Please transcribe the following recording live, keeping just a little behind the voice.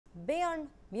Bayern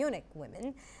Munich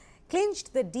Women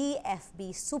clinched the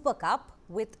DFB-Super Cup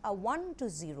with a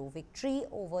 1-0 victory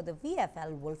over the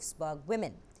VfL Wolfsburg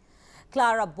Women.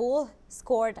 Klara Bühl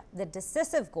scored the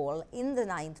decisive goal in the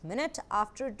 9th minute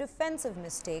after a defensive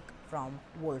mistake from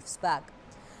Wolfsburg.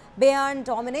 Bayern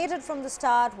dominated from the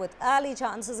start with early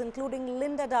chances including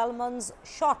Linda Dallmann's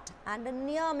shot and a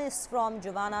near miss from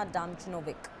Jovana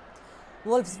Damnjanović.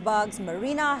 Wolfsburg's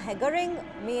Marina Hegering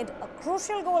made a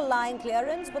crucial goal line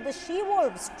clearance, but the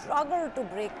She-Wolves struggled to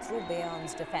break through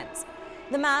Bayern's defense.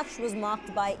 The match was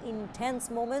marked by intense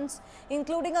moments,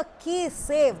 including a key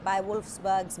save by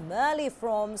Wolfsburg's Merle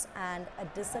Frohms and a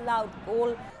disallowed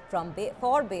goal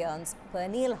for Bayern's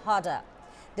Pernille.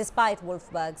 Despite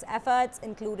Wolfsburg's efforts,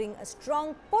 including a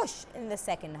strong push in the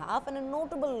second half and a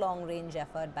notable long-range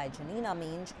effort by Janina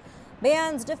Minge,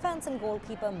 Bayern's defense and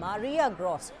goalkeeper Maria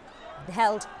Grohs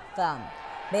held firm.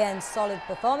 Bayern's solid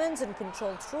performance and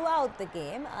control throughout the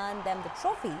game earned them the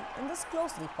trophy in this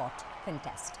closely fought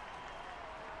contest.